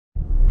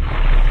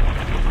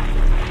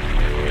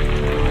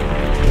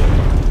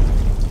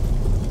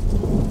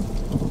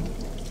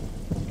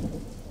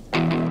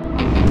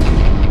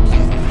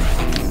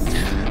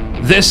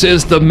This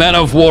is the Men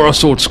of War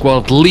Assault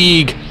Squad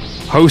League,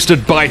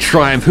 hosted by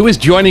Triumph, who is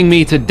joining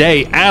me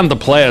today, and the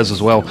players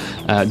as well.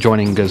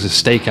 Joining us is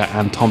Stakor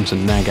and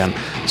Thompson, Nagant.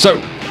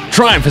 So,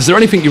 Triumph, is there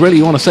anything you really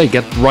want to say?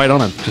 Get right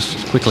on it,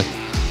 just quickly.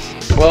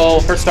 Well,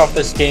 first off,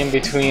 this game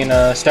between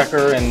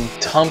Stakor and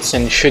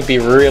Thompson should be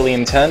really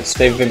intense.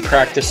 They've been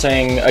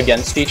practicing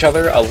against each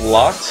other a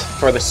lot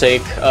for the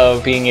sake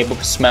of being able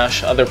to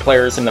smash other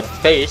players in the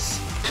face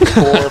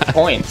for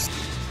points.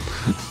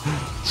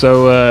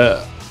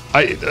 So,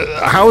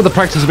 how have the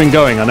practices been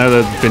going? I know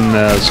there's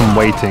been some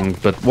waiting,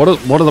 but what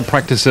are the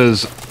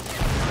practices,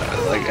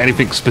 like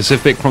anything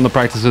specific from the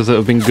practices that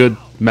have been good,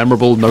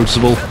 memorable,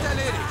 noticeable?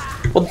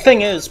 Well, the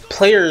thing is,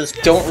 players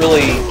don't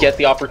really get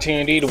the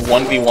opportunity to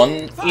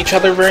 1v1 each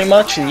other very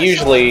much, and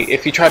usually,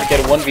 if you try to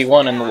get a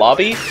 1v1 in the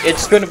lobby,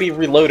 it's going to be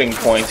reloading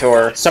point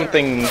or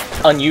something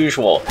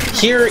unusual.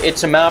 Here,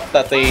 it's a map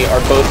that they are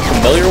both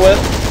familiar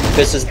with.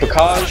 This is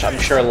Bokaj. I'm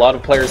sure a lot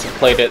of players have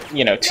played it,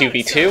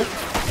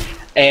 2v2.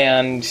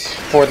 And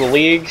for the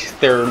league,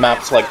 there are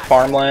maps like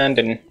Farmland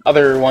and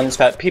other ones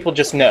that people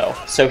just know.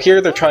 So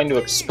here they're trying to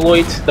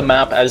exploit the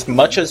map as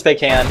much as they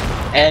can,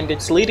 and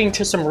it's leading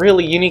to some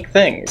really unique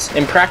things.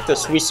 In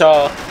practice, we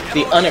saw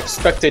the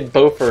unexpected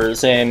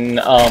bofers in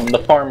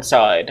the farm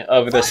side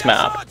of this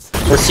map.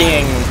 We're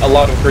seeing a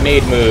lot of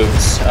grenade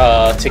moves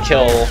to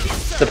kill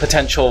the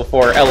potential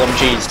for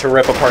LMGs to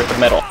rip apart the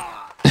middle.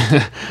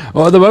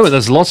 Well, at the moment,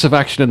 there's lots of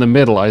action in the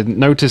middle. I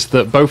noticed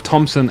that both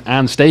Thompson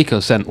and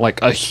Stakor sent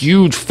like a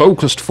huge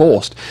focused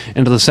force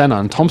into the center,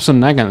 and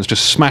Thompson and Nagant has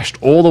just smashed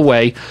all the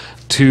way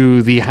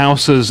to the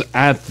houses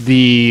at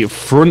the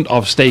front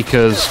of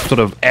Stakor's sort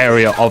of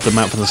area of the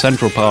map, from the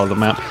central part of the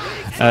map.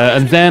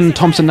 And then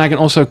Thompson and Nagant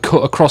also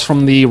cut across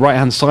from the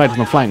right-hand side from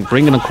the flank,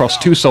 bringing across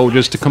two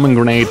soldiers to come and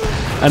grenade.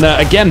 And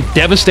again,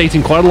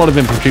 devastating quite a lot of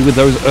infantry with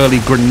those early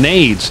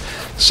grenades.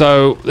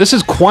 So this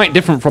is quite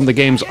different from the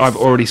games I've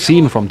already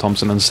seen from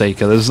Thompson and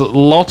Stakor. There's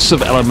lots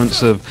of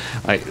elements of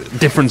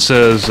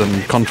differences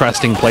and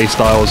contrasting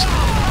playstyles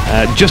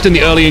just in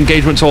the early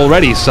engagements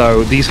already.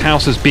 So these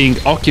houses being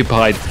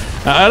occupied,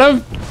 I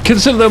don't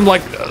consider them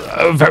like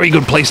a very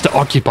good place to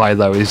occupy,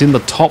 though. Is in the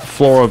top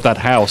floor of that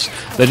house.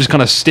 They're just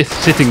kind of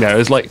sitting there.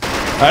 It's like,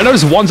 I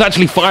noticed one's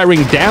actually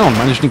firing down,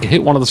 managing to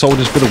hit one of the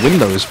soldiers through the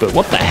windows, but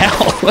what the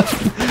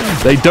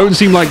hell? They don't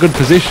seem like good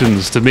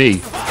positions to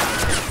me.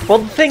 Well,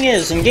 the thing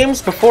is, in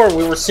games before,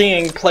 we were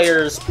seeing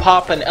players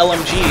pop an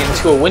LMG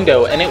into a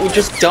window, and it would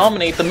just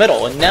dominate the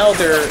middle, and now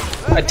they're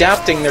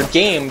adapting their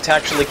game to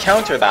actually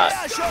counter that.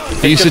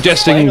 Are you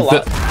suggesting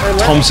that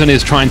Thompson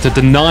is trying to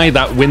deny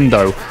that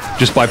window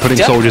just by putting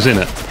soldiers in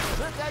it?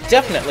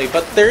 Definitely,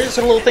 but there is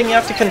a little thing you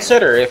have to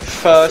consider.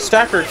 If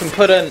Stakor can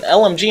put an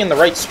LMG in the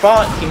right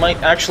spot, he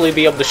might actually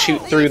be able to shoot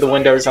through the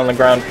windows on the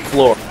ground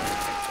floor.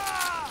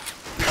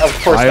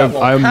 Of course,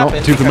 I'm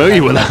not too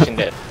familiar with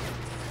that.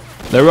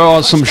 There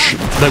were some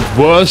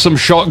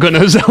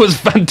shotgunners that was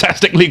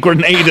fantastically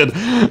grenaded.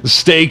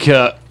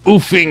 Stakor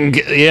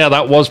oofing. Yeah,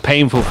 that was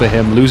painful for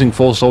him, losing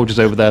 4 soldiers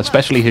over there,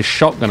 especially his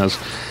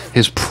shotgunners,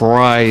 his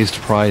prized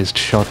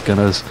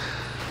shotgunners.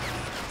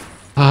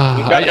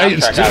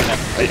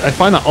 I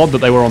find that odd that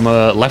they were on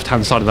the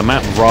left-hand side of the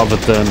map rather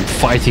than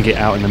fighting it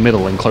out in the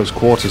middle in close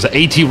quarters.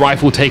 The AT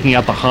rifle taking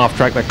out the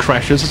half-track that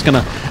crashes is going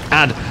to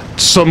add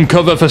some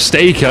cover for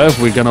Stakor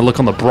if we're going to look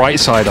on the bright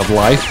side of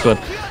life, but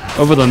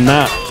other than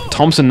that,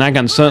 Thompson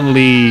Nagant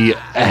certainly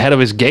ahead of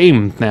his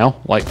game now,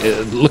 like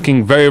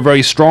looking very,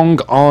 very strong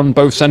on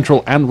both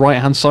central and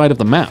right-hand side of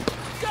the map.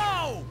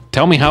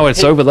 Tell me how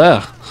it's over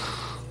there.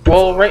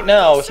 Well, right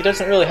now, he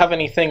doesn't really have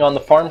anything on the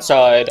farm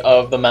side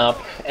of the map,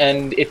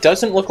 and it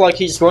doesn't look like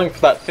he's going for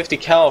that 50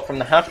 cal from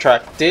the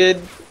half-track. Did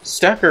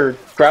Stakor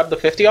grab the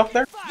 50 off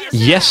there?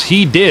 Yes,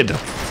 he did.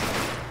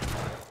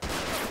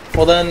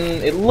 Well then,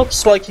 it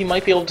looks like he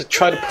might be able to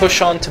try to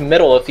push on to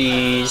middle if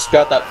he's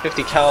got that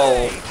 50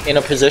 cal in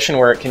a position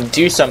where it can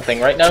do something.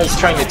 Right now he's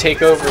trying to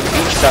take over the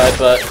beach side,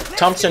 but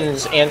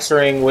Thompson's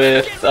answering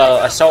with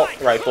assault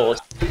rifles.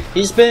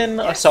 He's been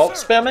assault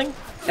spamming,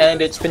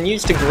 and it's been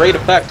used to great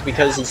effect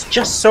because he's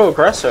just so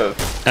aggressive.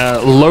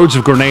 Loads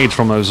of grenades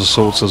from those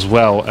assaults as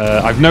well.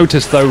 I've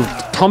noticed, though,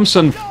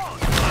 Thompson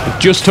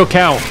just took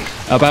out,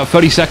 about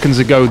 30 seconds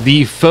ago,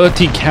 the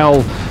 30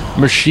 cal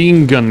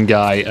machine gun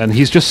guy, and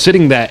he's just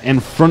sitting there in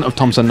front of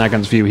Thompson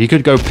Nagant's view. He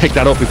could go pick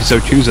that up if he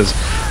so chooses.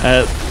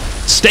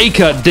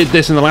 Stakor did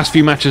this in the last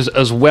few matches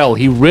as well.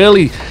 He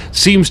really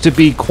seems to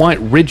be quite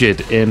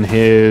rigid in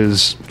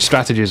his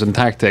strategies and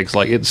tactics.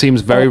 Like, it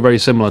seems very, very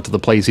similar to the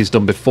plays he's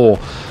done before.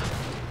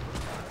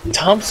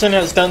 Thompson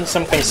has done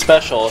something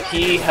special.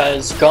 He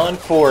has gone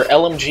for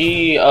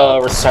LMG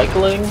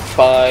recycling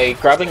by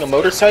grabbing a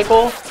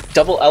motorcycle,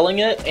 double L'ing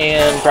it,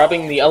 and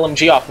grabbing the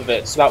LMG off of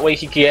it, so that way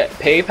he can get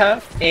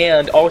payback,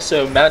 and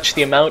also match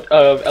the amount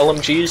of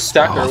LMGs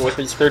Stakor with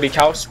his 30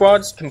 cal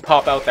squads can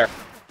pop out there.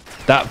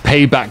 That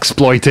payback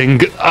exploiting.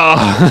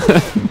 But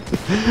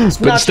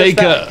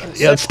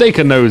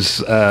Stakor knows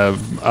a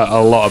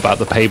lot about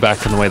the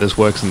payback and the way this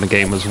works in the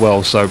game as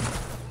well, so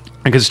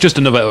Because it's just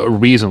another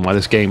reason why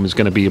this game is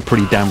going to be a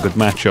pretty damn good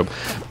matchup.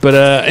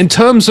 But in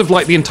terms of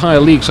like the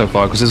entire league so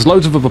far, because there's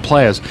loads of other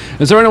players,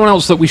 is there anyone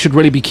else that we should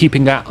really be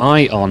keeping our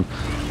eye on?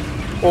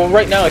 Well,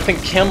 right now I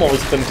think Camel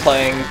has been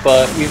playing,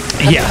 but we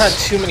haven't had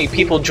too many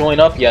people join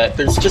up yet.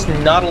 There's just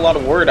not a lot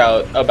of word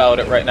out about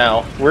it right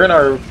now. We're in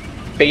our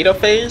beta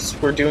phase.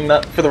 We're doing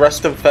that for the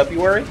rest of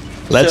February.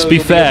 Let's be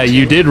fair,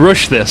 you did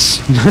rush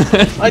this.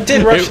 I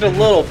did rush it a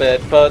little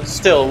bit, but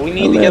still, we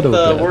need to get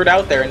the word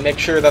out there and make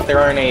sure that there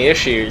aren't any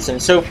issues.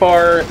 And so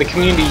far, the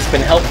community's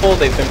been helpful.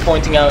 They've been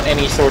pointing out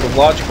any sort of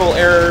logical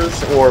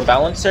errors or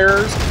balance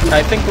errors. And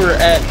I think we're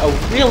at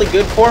a really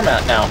good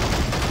format now.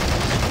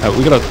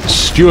 We got a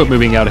Stuart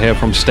moving out here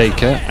from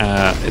Stakor.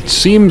 It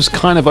seems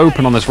kind of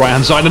open on this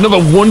right-hand side. Another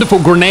wonderful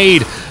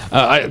grenade.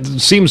 It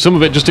seems some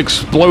of it just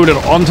exploded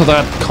onto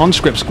that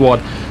conscript squad.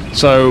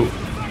 So...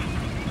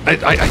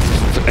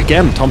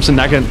 again, Thompson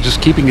Nagant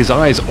just keeping his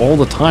eyes all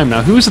the time.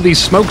 Now, whose are these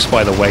smokes,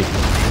 by the way?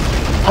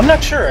 I'm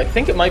not sure. I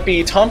think it might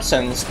be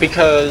Thompson's,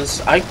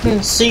 because I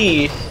can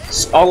see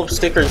all of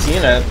Stakor's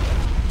unit.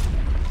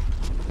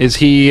 Is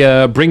he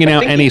bringing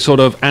out any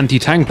sort of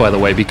anti-tank, by the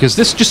way? Because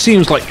this just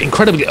seems like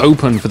incredibly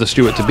open for the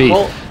Stuart to be.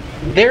 Well,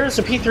 there's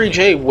a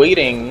P3J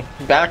waiting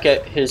back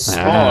at his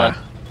spawn.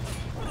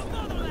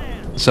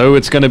 So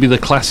it's going to be the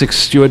classic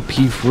Stuart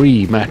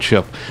P3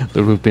 matchup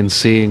that we've been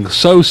seeing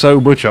so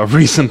much of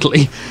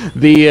recently.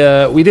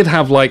 We did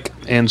have, like,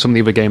 in some of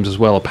the other games as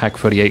well, a Pack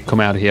 38 come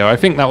out here. I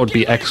think that would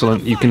be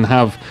excellent. You can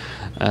have...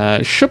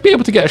 should be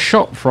able to get a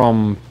shot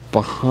from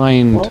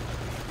behind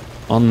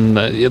on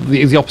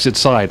the opposite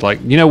side.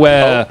 Like, you know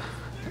where...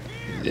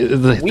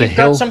 We've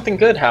got something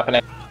good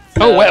happening.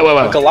 Oh,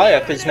 wait.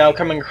 Goliath is now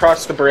coming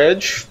across the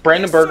bridge.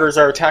 Brandenburgers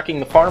are attacking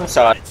the farm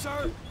side.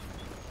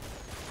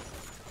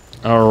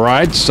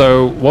 Alright,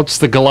 so what's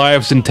the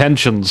Goliath's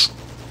intentions?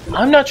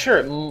 I'm not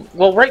sure.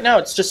 Well, right now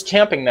it's just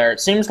camping there. It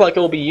seems like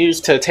it'll be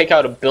used to take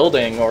out a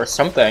building or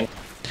something.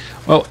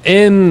 Well,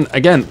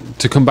 again,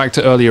 to come back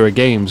to earlier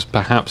games,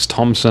 perhaps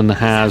Thompson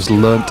has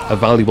learnt a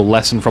valuable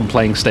lesson from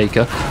playing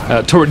Stakor.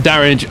 Turret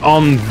damage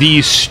on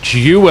the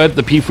Stuart,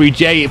 the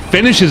P3J,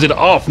 finishes it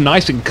off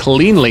nice and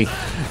cleanly,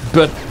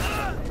 but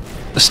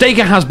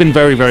Stakor has been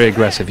very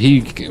aggressive.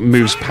 He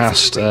moves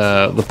past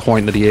the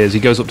point that he is. He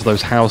goes up to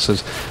those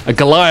houses. A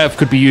Goliath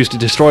could be used to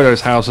destroy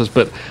those houses,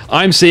 but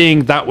I'm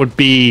seeing that would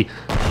be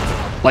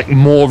like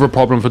more of a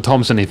problem for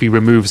Thompson if he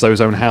removes those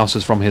own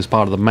houses from his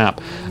part of the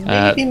map.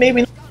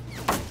 Maybe.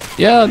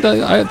 Yeah,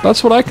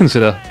 that's what I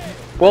consider.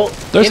 Well,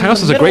 those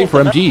houses are great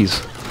for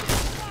MGs.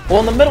 Well,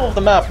 in the middle of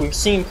the map, we've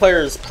seen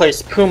players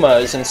place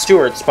Pumas and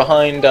Stuarts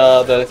behind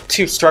the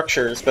two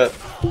structures, but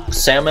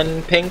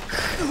salmon, pink,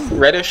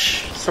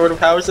 reddish sort of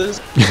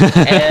houses.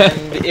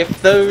 And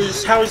if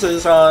those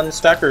houses on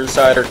Stakor's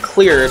side are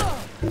cleared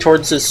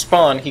towards his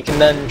spawn, he can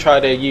then try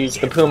to use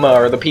the Puma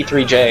or the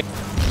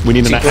P3J. We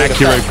need an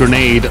accurate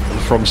grenade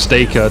from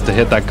Stakor to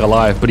hit that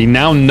Goliath, but he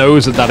now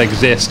knows that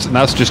exists, and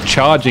that's just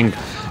charging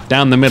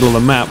down the middle of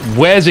the map.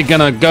 Where's it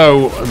gonna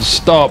go and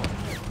stop?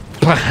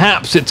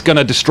 Perhaps it's going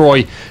to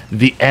destroy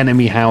the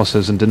enemy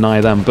houses and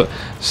deny them, but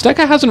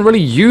Stakor hasn't really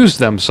used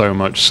them so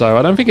much, so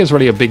I don't think it's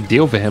really a big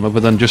deal for him other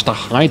than just to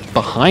hide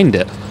behind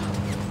it.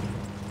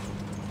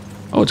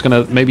 Oh, it's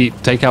going to maybe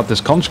take out this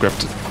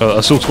conscript.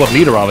 Assault squad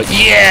leader, rather.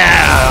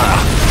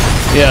 Yeah!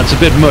 Yeah, it's a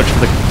bit much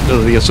for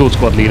the assault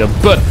squad leader,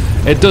 but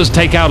it does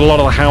take out a lot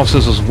of the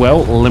houses as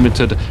well.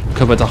 Limited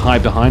cover to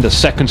hide behind. A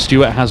second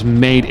Stuart has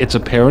made its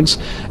appearance,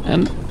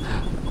 and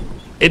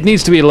it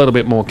needs to be a little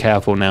bit more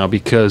careful now,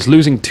 because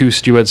losing two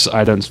Stuarts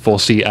I don't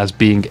foresee as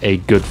being a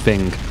good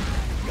thing.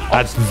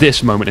 At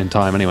this moment in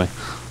time, anyway.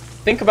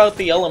 Think about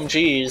the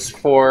LMGs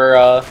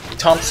for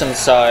Thompson's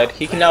side.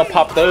 He can now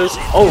pop those.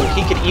 Oh,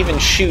 he could even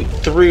shoot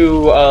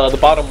through the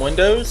bottom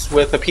windows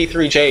with a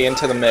P3J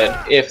into the mid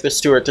if the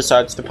Stuart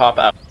decides to pop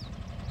out.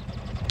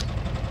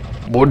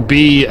 Would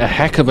be a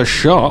heck of a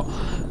shot,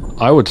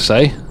 I would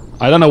say.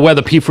 I don't know where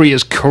the P3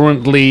 is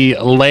currently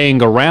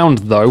laying around,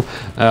 though.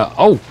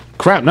 Oh,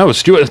 crap, no,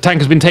 Stuart's tank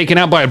has been taken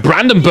out by a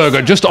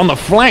Brandenburger just on the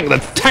flank. The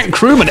tank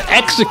crewman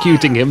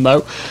executing him,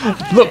 though.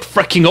 Looked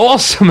freaking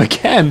awesome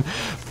again.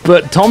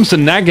 But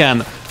Thompson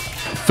Nagant,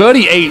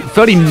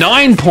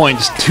 39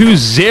 points,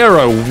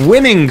 2-0,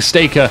 winning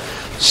Stakor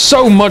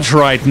so much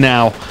right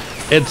now.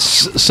 It's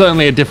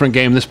certainly a different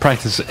game. This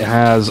practice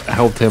has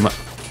helped him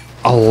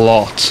a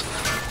lot.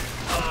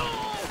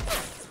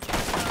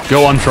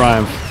 Go on,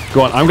 Triumph.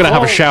 Go on, I'm going to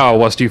have a shower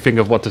whilst you think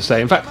of what to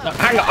say. In fact,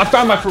 hang on, I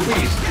found my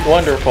Febreze.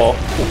 Wonderful.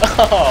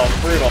 Oh,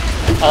 brutal.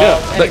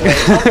 Anyway,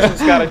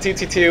 Thompson's got a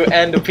 222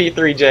 and a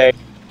P3J.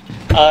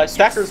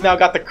 Stakor's now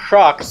got the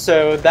Croc,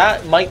 so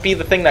that might be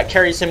the thing that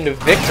carries him to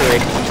victory.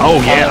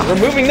 Oh, yeah.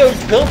 Removing those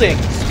buildings.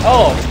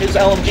 Oh, his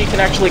LMG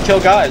can actually kill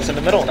guys in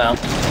the middle now.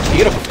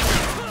 Beautiful.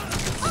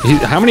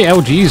 How many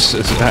LMGs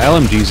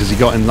has he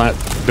got in that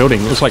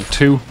building? It looks like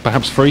 2,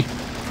 perhaps 3. He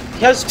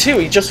has 2.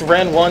 He just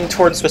ran 1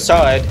 towards the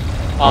side.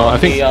 I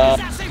think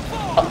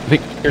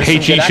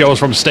HE shells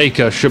from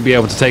Stakor should be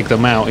able to take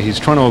them out. He's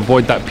trying to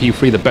avoid that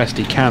P3 the best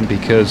he can,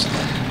 because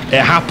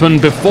it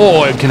happened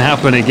before, it can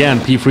happen again.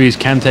 P3s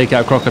can take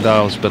out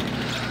crocodiles, but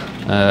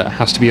it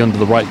has to be under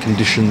the right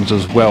conditions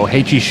as well.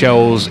 HE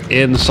shells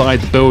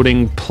inside the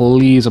building,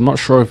 please. I'm not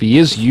sure if he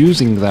is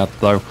using that,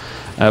 though.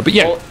 But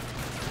yeah. Well,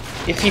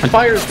 if he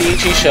fires the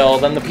HE shell,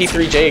 then the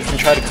P3J can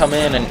try to come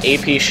in and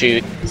AP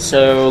shoot.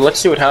 So let's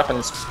see what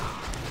happens.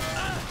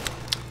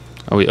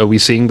 Are we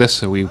seeing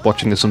this? Are we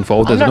watching this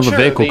unfold? There's another sure.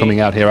 vehicle coming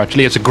out here,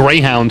 actually. It's a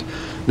Greyhound.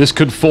 This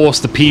could force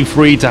the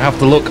P3 to have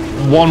to look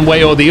one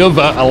way or the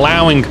other,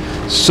 allowing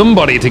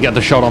somebody to get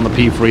the shot on the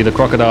P3. The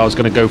Crocodile is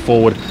going to go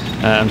forward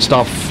and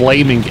start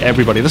flaming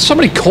everybody. There's so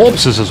many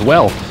corpses as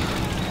well.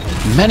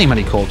 Many,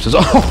 many corpses.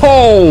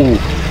 Oh!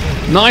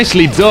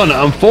 Nicely done.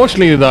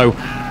 Unfortunately, though,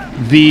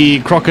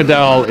 the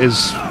Crocodile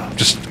is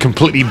just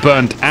completely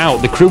burnt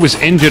out. The crew was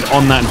injured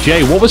on that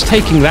J. What was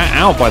taking that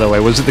out, by the way?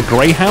 Was it the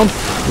Greyhound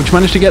which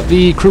managed to get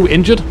the crew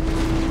injured?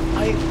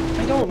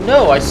 I don't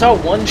know. I saw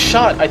one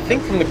shot, I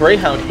think from the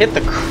Greyhound, hit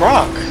the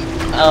Croc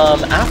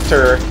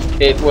after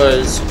it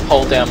was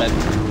hull damage.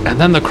 And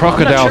then the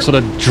Crocodile sort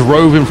of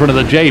drove in front of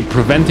the J,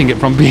 preventing it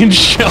from being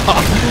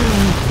shot.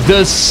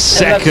 The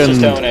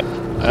second...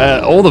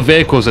 all the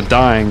vehicles are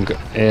dying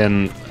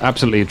in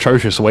absolutely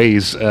atrocious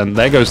ways, and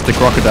there goes the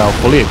Crocodile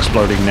fully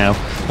exploding now.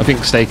 I think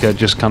Stakor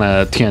just kind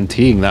of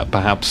TNTing that,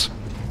 perhaps.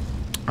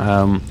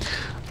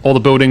 All the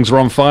buildings are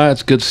on fire,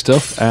 it's good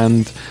stuff,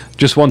 and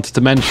just wanted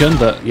to mention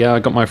that, yeah, I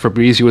got my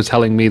Febreze. You were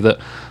telling me that,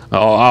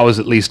 or I was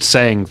at least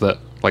saying that,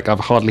 like, I've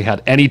hardly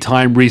had any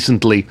time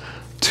recently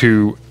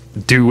to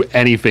do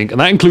anything, and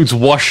that includes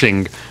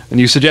washing, and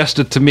you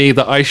suggested to me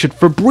that I should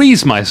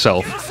Febreze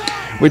myself,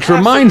 which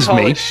reminds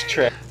me...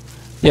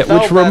 Yeah,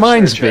 which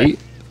reminds me,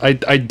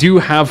 I do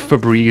have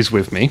Febreze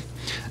with me,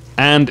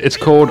 and it's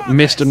called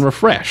Mist and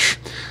Refresh.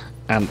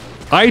 And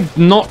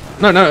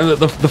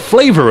the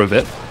flavor of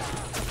it,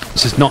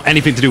 this is not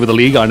anything to do with the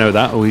league, I know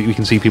that. We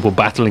can see people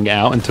battling it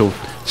out until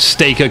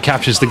Stakor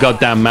captures the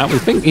goddamn map. We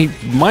think he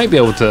might be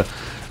able to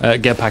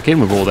get back in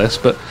with all this,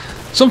 but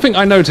something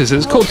I noticed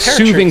is it's called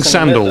Soothing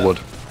Sandalwood.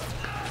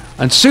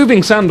 And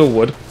Soothing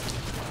Sandalwood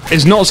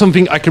is not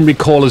something I can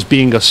recall as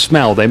being a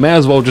smell. They may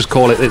as well just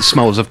call it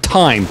smells of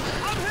thyme.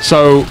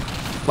 So,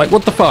 like,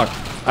 what the fuck?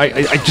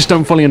 I just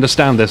don't fully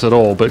understand this at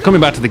all. But coming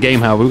back to the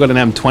game, however, we've got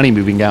an M20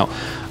 moving out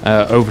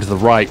over to the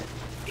right.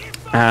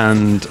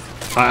 And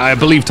I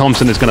believe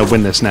Thompson is going to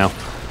win this now.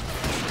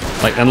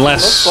 Like,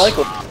 unless...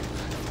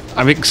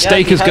 I think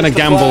Staker's going to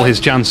gamble his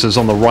chances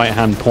on the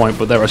right-hand point,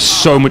 but there are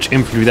so much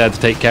infantry there to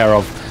take care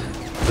of.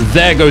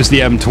 There goes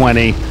the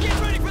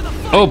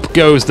M20. Up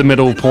goes the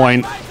middle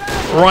point.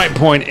 Right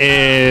point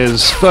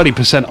is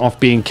 30% off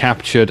being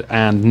captured,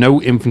 and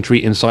no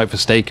infantry in sight for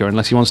Stakor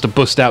unless he wants to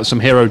bust out some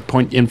hero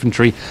point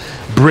infantry,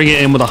 bring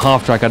it in with a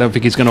half-track. I don't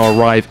think he's going to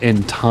arrive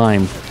in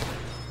time.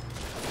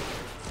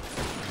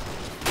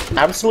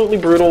 Absolutely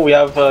brutal. We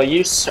have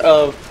use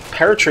of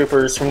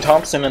paratroopers from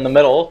Thompson in the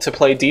middle to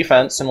play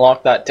defense and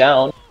lock that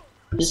down.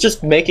 He's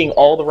just making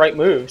all the right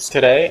moves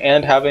today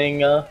and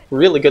having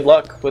really good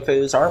luck with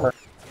his armor.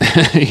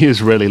 He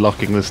is really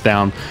locking this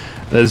down.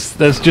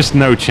 There's just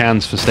no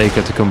chance for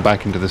Stakor to come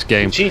back into this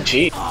game.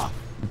 GG.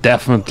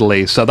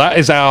 Definitely. So that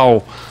is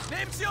our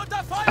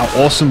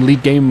awesome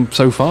league game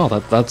so far.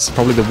 That's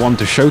probably the one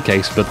to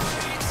showcase. But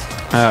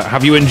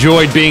have you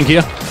enjoyed being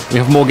here? We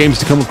have more games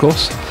to come, of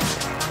course.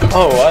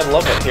 Oh, I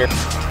love it here.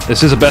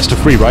 This is a best of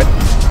 3, right?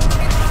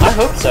 I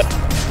hope so.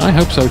 I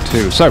hope so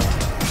too. So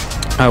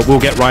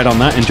we'll get right on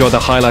that. Enjoy the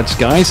highlights,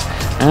 guys.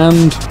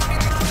 And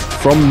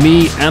from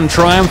me and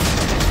Triumph,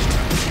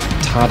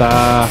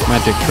 ta-da!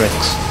 Magic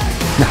tricks.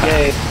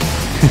 Yay.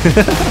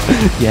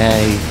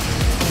 Yay.